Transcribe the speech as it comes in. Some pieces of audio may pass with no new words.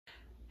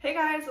Hey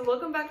guys, and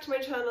welcome back to my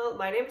channel.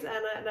 My name is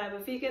Anna and I'm a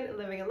vegan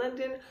living in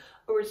London,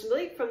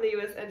 originally from the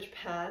US and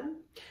Japan.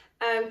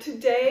 And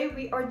today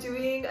we are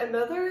doing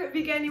another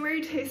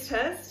Veganuary taste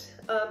test,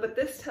 but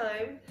this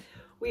time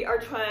we are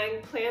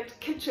trying Plant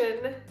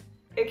Kitchen,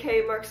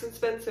 aka Marks and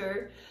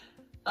Spencer,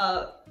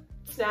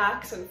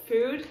 snacks and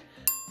food.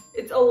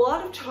 It's a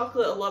lot of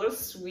chocolate, a lot of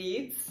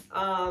sweets,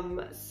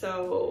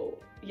 so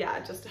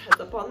yeah, just a heads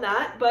up on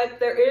that. But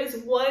there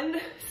is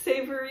one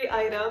savory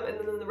item and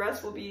then the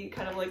rest will be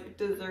kind of like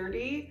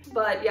desserty.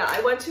 But yeah, I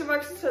went to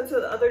Marks and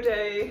Spencer the other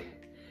day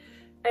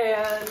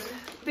and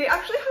they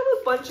actually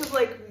have a bunch of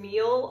like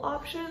meal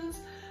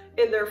options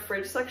in their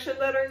fridge section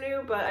that are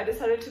new, but I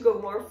decided to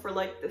go more for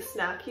like the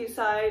snacky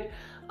side.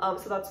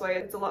 So that's why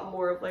it's a lot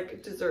more of like a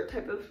dessert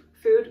type of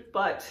food.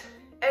 But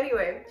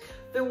anyway,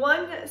 the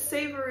one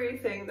savory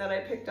thing that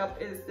I picked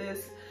up is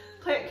this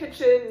Plant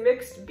Kitchen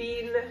mixed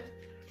bean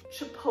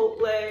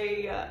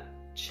chipotle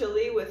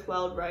chili with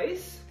wild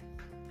rice.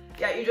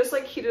 Yeah, you just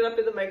like heat it up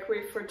in the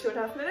microwave for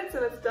 2.5 minutes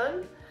and it's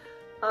done.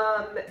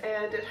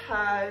 And it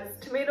has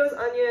tomatoes,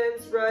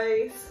 onions,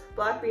 rice,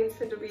 black beans,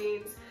 pinto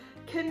beans,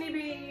 kidney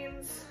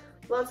beans,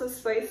 lots of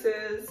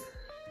spices.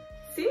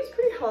 Seems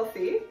pretty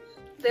healthy.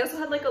 They also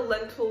had like a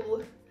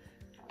lentil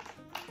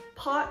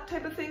pot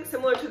type of thing,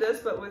 similar to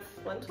this, but with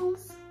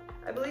lentils,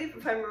 I believe,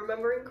 if I'm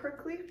remembering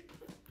correctly.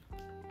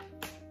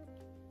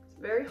 It's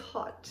very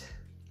hot.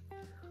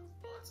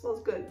 Oh, it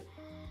smells good.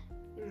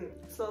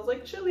 It smells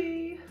like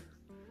chili.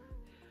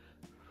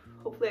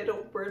 Hopefully I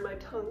don't burn my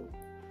tongue.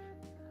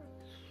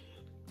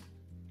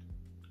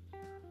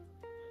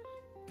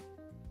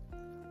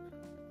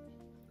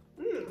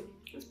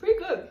 It's pretty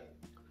good.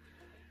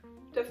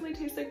 Definitely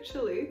tastes like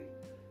chili.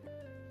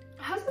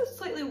 It has this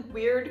slightly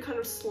weird kind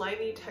of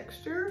slimy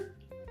texture.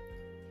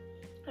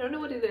 I don't know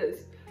what it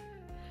is. It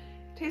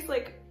tastes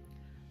like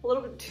a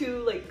little bit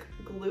too like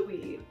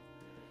gluey.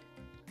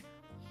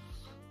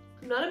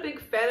 I'm not a big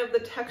fan of the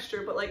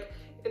texture, but like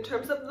in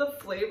terms of the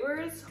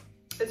flavors,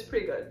 it's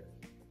pretty good.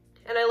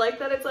 And I like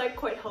that it's like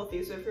quite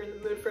healthy, so if you're in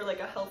the mood for like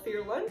a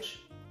healthier lunch,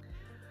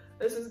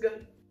 this is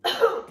good.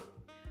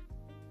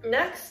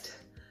 Next,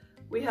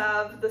 we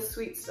have the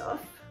sweet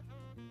stuff.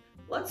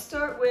 Let's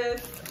start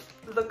with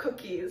the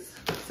cookies.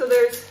 So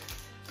there's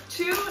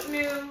two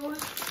new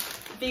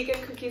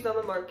vegan cookies on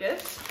the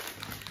market.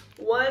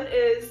 One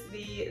is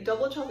the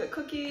double chocolate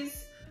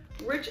cookies,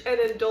 rich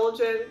and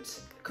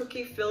indulgent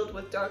cookie filled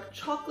with dark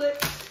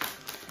chocolate.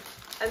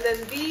 And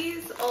then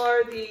these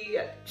are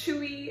the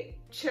Chewy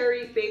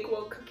cherry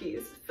bakewell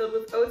cookies filled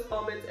with oats,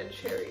 almonds, and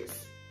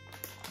cherries.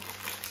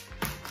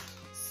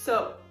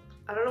 So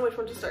I don't know which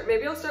one to start.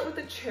 Maybe I'll start with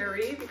the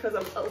cherry because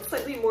I'm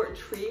slightly more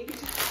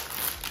intrigued.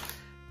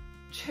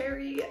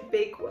 Cherry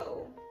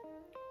bakewell.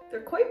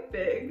 They're quite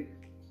big.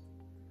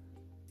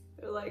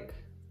 They're like,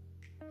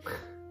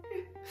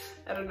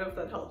 I don't know if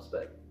that helps,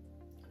 but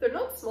they're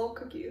not small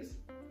cookies.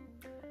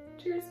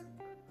 Cheers.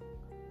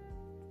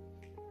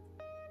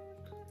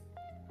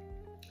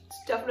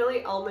 It's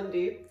definitely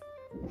almondy.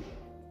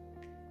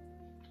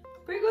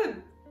 Pretty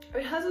good.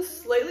 It has a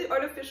slightly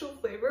artificial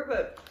flavor,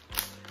 but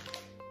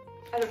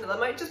I don't know, that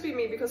might just be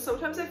me because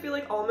sometimes I feel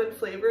like almond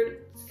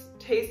flavored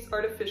tastes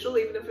artificial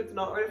even if it's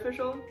not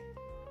artificial.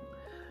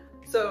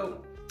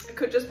 So it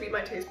could just be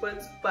my taste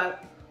buds,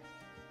 but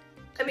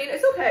I mean,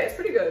 it's okay, it's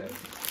pretty good.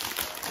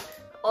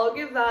 I'll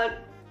give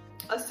that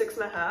a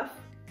 6.5.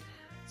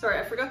 Sorry,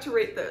 I forgot to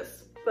rate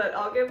this, but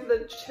I'll give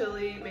the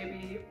chili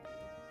maybe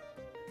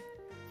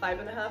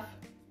 5.5.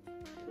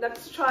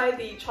 Let's try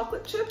the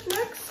chocolate chip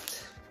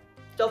next.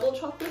 Double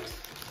chocolate.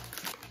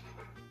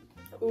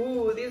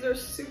 Ooh, these are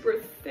super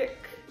thick.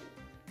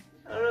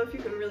 I don't know if you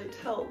can really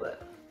tell,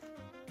 but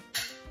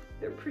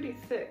they're pretty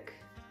thick.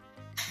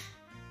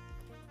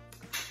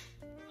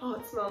 Oh,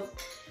 it smells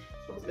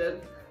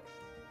good.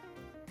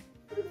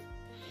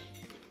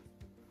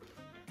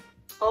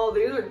 Oh,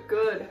 these are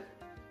good.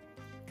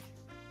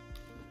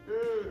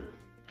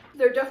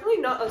 They're definitely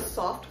not a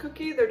soft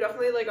cookie. They're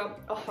definitely like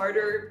a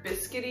harder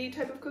biscuity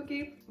type of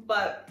cookie,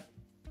 but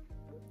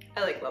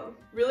I like them.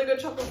 Really good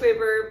chocolate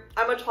flavor.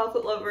 I'm a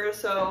chocolate lover,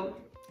 so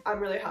I'm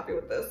really happy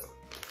with this.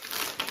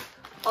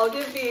 I'll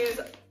give these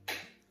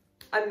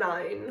a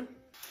 9.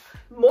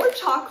 More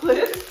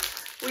chocolate.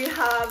 We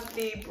have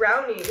the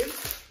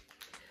brownies.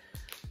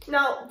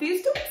 Now,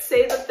 these don't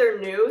say that they're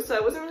new, so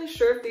I wasn't really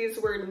sure if these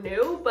were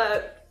new,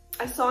 but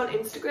I saw on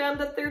Instagram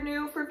that they're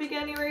new for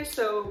Veganuary,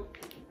 so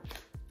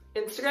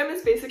Instagram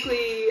is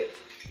basically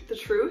the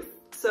truth,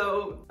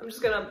 so I'm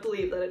just gonna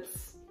believe that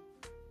it's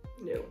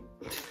new.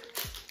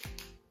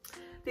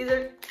 These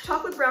are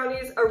chocolate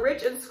brownies, a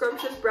rich and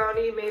scrumptious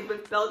brownie made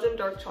with Belgian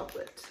dark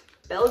chocolate.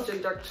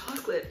 Belgian dark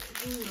chocolate,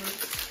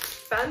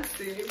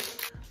 fancy.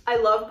 I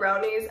love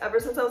brownies. Ever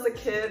since I was a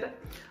kid,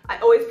 I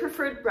always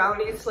preferred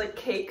brownies to like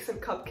cakes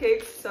and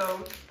cupcakes,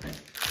 so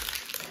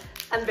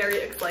I'm very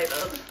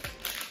excited.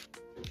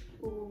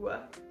 Ooh,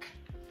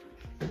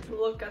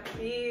 look at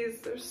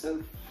these, they're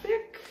so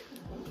thick.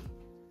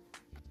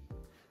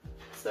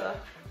 It's a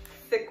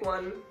thick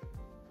one.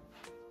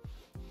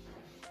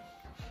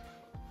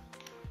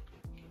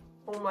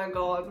 Oh my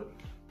god,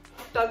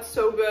 that's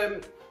so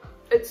good.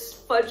 It's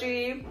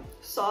fudgy,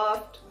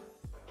 soft,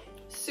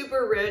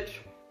 super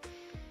rich.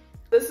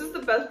 This is the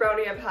best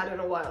brownie I've had in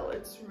a while.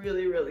 It's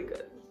really, really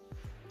good.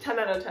 10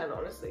 out of 10,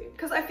 honestly.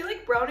 Because I feel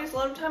like brownies a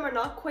lot of time are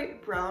not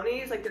quite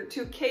brownies. Like they're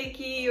too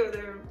cakey or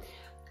they're,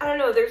 I don't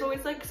know, there's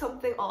always like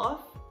something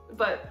off.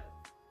 But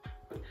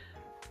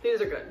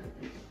these are good.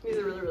 These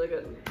are really, really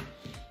good.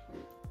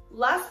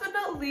 Last but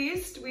not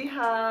least, we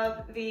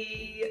have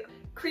the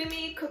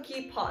creamy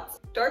cookie pots.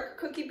 Dark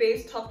cookie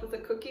base topped with a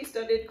cookie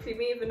studded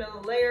creamy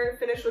vanilla layer,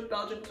 finished with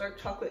Belgian dark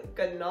chocolate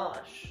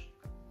ganache.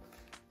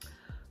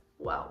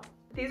 Wow.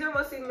 These are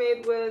mostly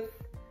made with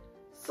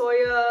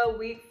soya,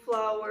 wheat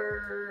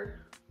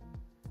flour,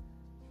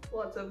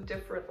 lots of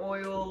different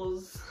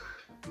oils.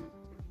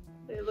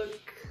 They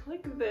look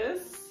like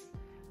this.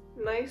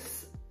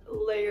 Nice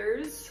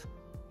layers.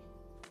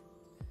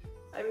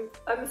 I'm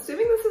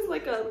assuming this is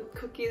like a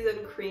cookies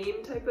and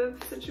cream type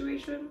of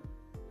situation.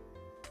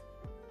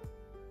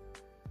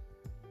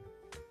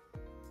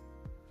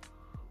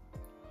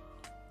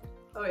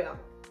 Oh yeah,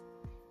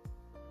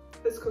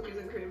 it's cookies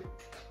and cream.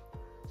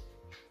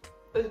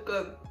 It's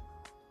good.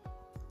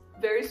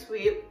 Very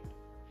sweet.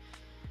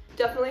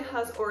 Definitely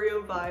has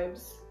Oreo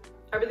vibes.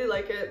 I really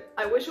like it.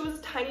 I wish it was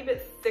a tiny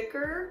bit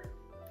thicker.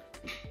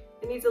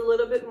 It needs a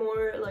little bit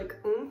more like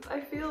oomph,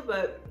 I feel,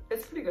 but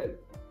it's pretty good.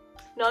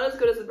 Not as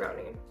good as the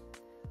brownie.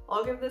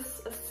 I'll give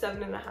this a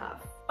 7.5.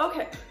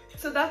 Okay,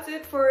 so that's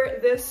it for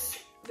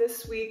this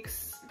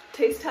week's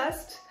taste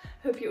test.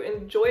 Hope you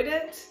enjoyed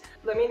it.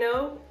 Let me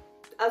know,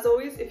 as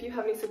always, if you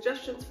have any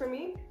suggestions for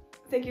me.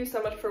 Thank you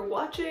so much for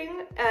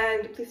watching,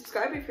 and please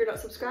subscribe if you're not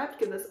subscribed.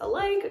 Give this a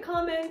like, a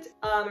comment.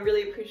 I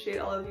really appreciate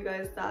all of you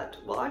guys that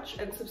watch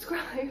and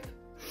subscribe.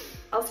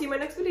 I'll see you in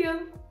my next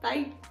video.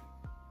 Bye!